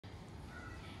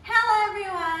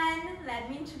let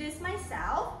me introduce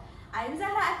myself. I'm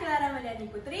Zahra Aqila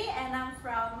Ramadhani Putri and I'm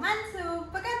from Mansu,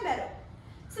 Pekanbaru.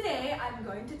 Today I'm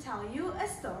going to tell you a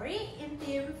story in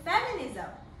theme feminism.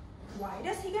 Why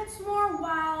does he gets more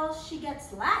while she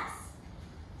gets less?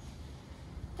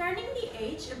 Turning the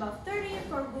age above 30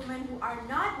 for women who are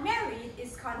not married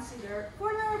is considered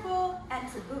vulnerable and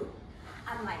taboo.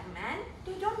 Unlike men,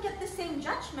 they don't get the same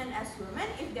judgment as women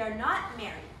if they're not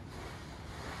married.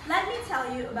 Let me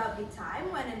tell you about the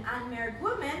time when an unmarried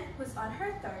woman who's on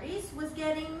her 30s was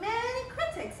getting many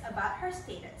critics about her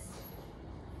status.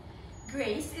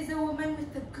 Grace is a woman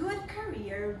with a good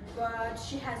career, but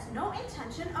she has no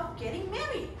intention of getting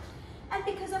married. And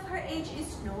because of her age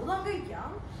is no longer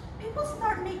young, people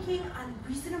start making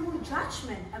unreasonable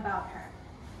judgment about her.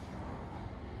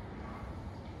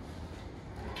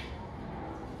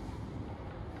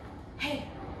 Hey,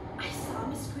 I saw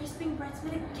Miss Grace being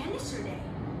bridesmaid again yesterday.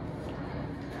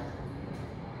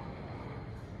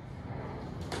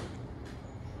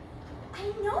 I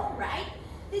know, right?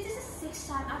 This is the 6th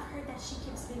time I've heard that she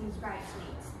keeps being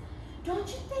bridesmaids. Don't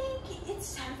you think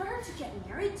it's time for her to get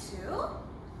married too?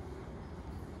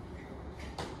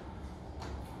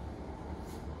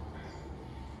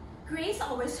 Grace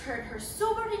always heard her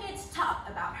subordinates talk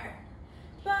about her,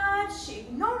 but she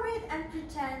ignored it and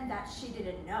pretended that she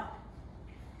didn't know.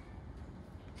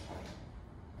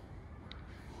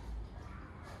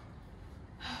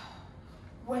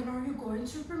 When are you going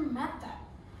to implement that?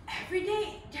 Every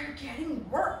day, they're getting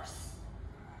worse.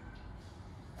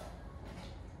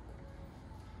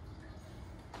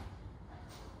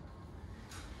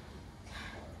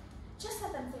 Just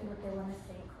let them think what they want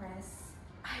to think, Chris.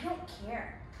 I don't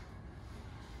care.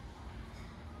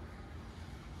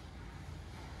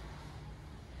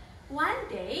 One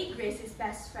day, Grace's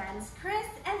best friends Chris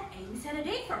and Amy set a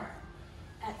date for her.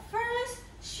 At first,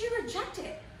 she rejected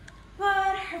it,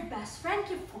 but her best friend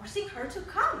kept forcing her to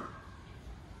come.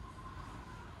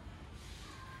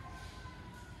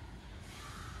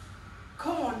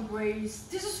 Come on, Grace,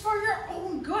 this is for your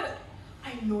own good.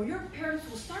 I know your parents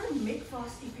will start to make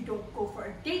fuss if you don't go for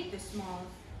a date this month.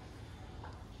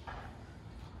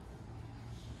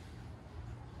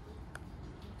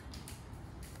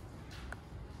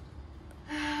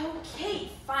 Okay,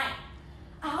 fine.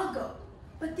 I'll go.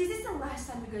 But this is the last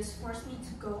time you guys forced me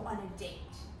to go on a date.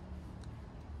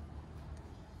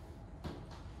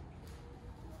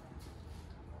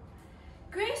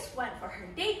 Grace went for her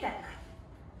date that night.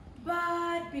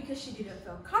 But because she didn't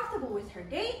feel comfortable with her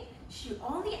date, she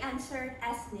only answered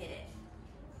as needed.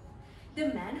 The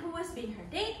man who was being her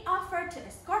date offered to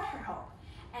escort her home,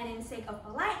 and in sake of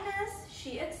politeness,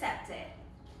 she accepted.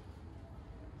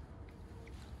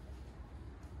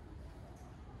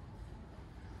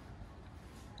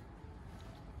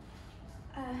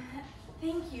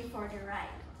 Thank you for the ride.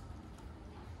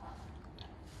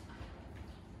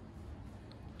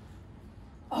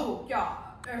 Oh, yeah,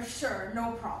 sure,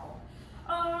 no problem.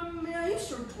 May I use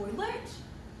your toilet?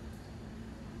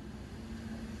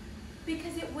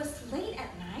 Because it was late at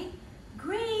night,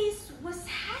 Grace was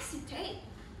hesitant,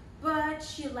 but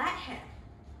she let him.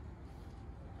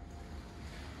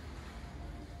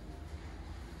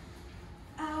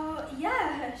 Oh,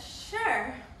 yeah,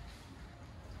 sure.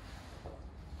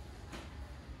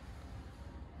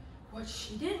 What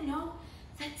she didn't know,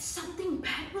 that something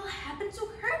bad will happen to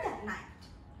her that night.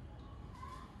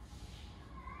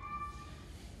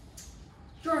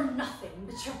 You're nothing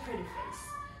but your pretty face.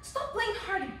 Stop playing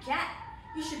hard to get.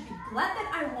 You should be glad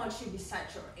that I want you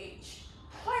beside your age.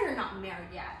 Why you're not married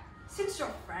yet? Since you're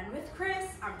a friend with Chris,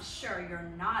 I'm sure you're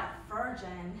not a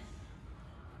virgin.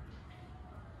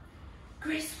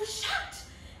 Grace was shocked,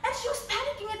 and she was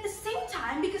panicking at the same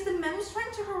time because the man was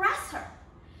trying to harass her.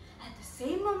 At the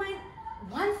same moment,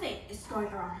 one thing is going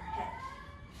around her head.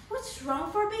 What's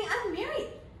wrong for being unmarried?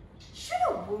 Should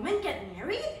a woman get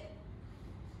married?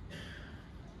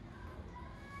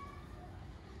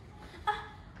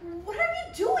 What are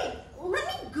you doing?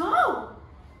 Let me go!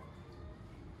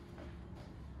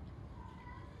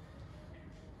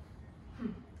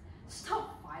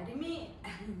 Stop fighting me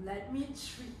and let me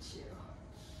treat you.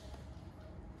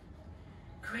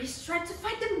 Grace tried to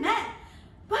fight the man,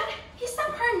 but he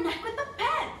stabbed her neck with a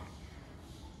pen.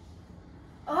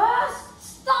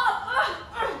 Stop!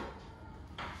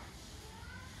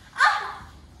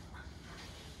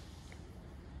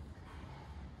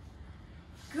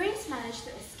 Grace managed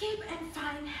to escape and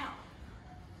find help.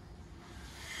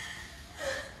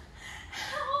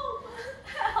 Help!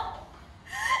 Help!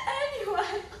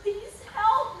 Anyone, please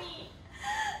help me!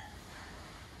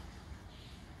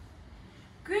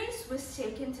 Grace was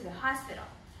taken to the hospital,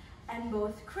 and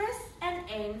both Chris and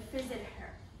Anne visited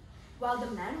her. while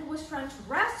the man who was trying to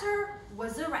arrest her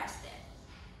was arrested.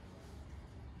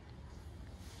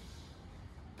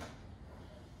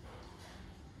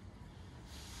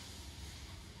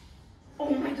 Oh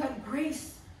my God,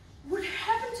 Grace, what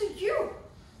happened to you?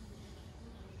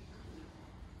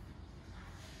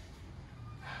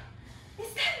 Is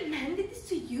that man did this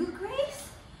to you, Grace?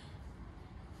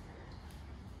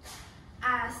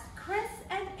 Asked Chris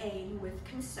and Ain with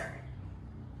concern.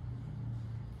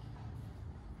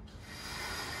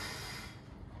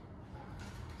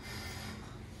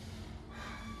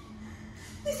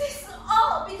 This is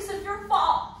all because of your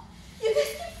fault. You guys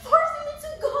keep forcing me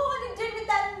to go on a date with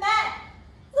that man.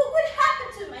 Look what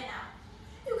happened to me now.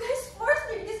 You guys forced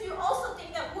me because you also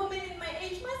think that women in my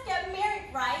age must get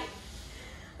married, right?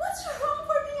 What's wrong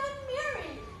for being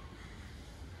unmarried?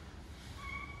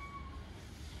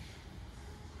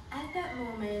 At that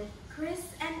moment, Chris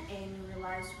and Amy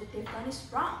realized what they've done is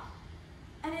wrong.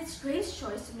 And it's Grace's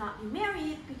choice to not be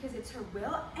married because it's her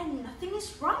will and nothing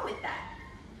is wrong with that.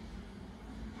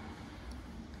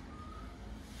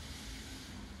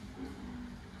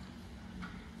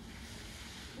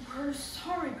 We're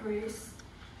sorry, Grace.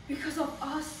 Because of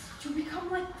us, you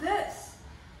become like this.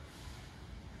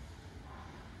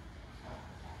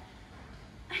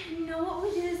 I know what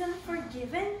we did is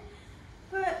unforgiven,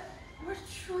 but we're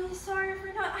truly sorry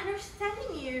for not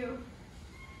understanding you.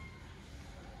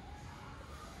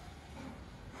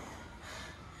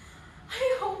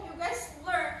 I hope you guys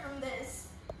learn from this.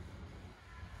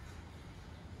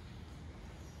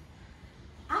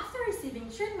 After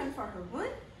receiving treatment for her wound,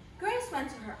 Grace went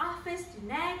to her office the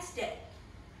next day.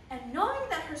 And knowing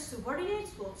that her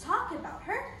subordinates will talk about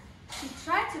her, she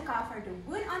tried to cover the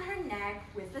wound on her neck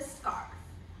with a scarf.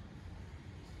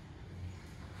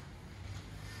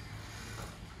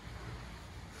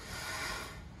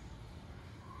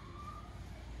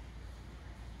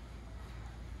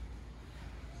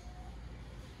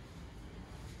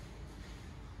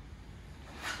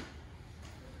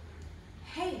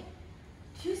 Hey,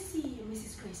 do you see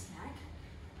Mrs. Grace's neck?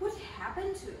 What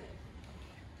happened to it?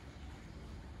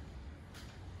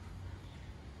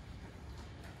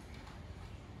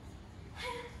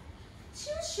 She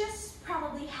was just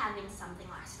probably having something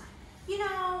last night. You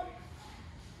know,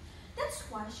 that's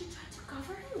why she tried to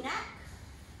cover her neck.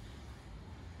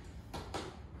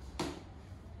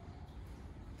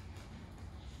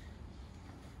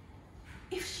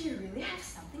 If she really had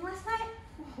something last night,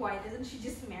 why doesn't she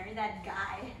just marry that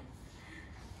guy?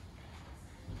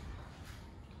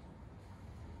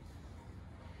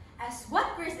 As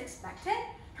what Grace expected,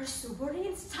 her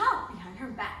subordinates talked behind her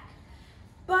back.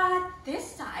 But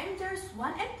this time, there's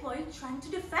one employee trying to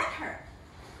defend her.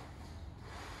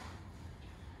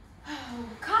 Oh,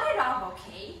 cut it off,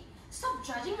 okay? Stop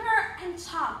judging her and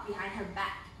talk behind her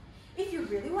back. If you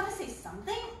really want to say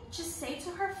something, just say it to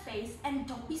her face and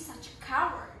don't be such a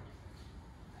coward.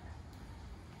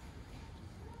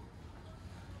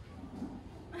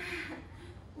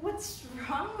 What's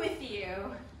wrong with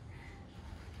you?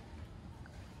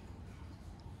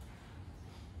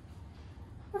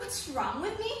 What's wrong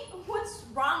with me? What's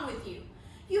wrong with you?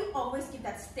 You always give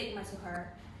that stigma to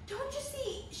her. Don't you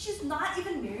see, she's not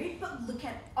even married, but look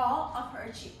at all of her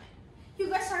achievement. You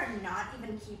guys are not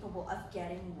even capable of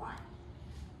getting one.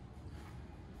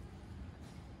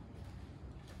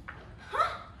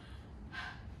 Huh?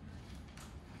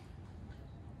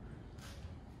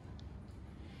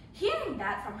 Hearing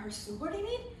that from her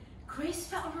subordinate, Grace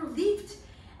felt relieved,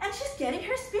 and she's getting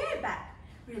her spirit back,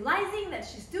 realizing that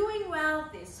she's doing well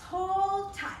this whole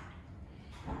time.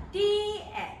 The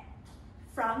end.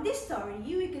 From this story,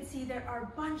 you could see there are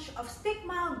a bunch of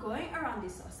stigma going around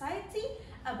this society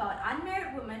about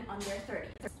unmarried women on their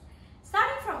 30s.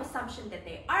 Starting from assumption that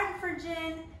they aren't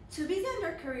virgin, too busy on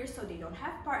their careers so they don't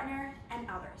have partner, and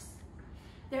others.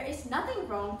 There is nothing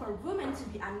wrong for women to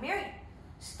be unmarried.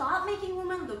 Stop making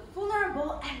women look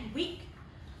vulnerable and weak.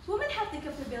 Women have the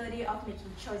capability of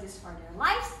making choices for their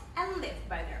lives and live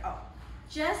by their own,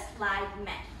 just like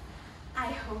men.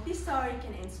 I hope this story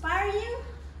can inspire you.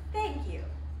 Thank you.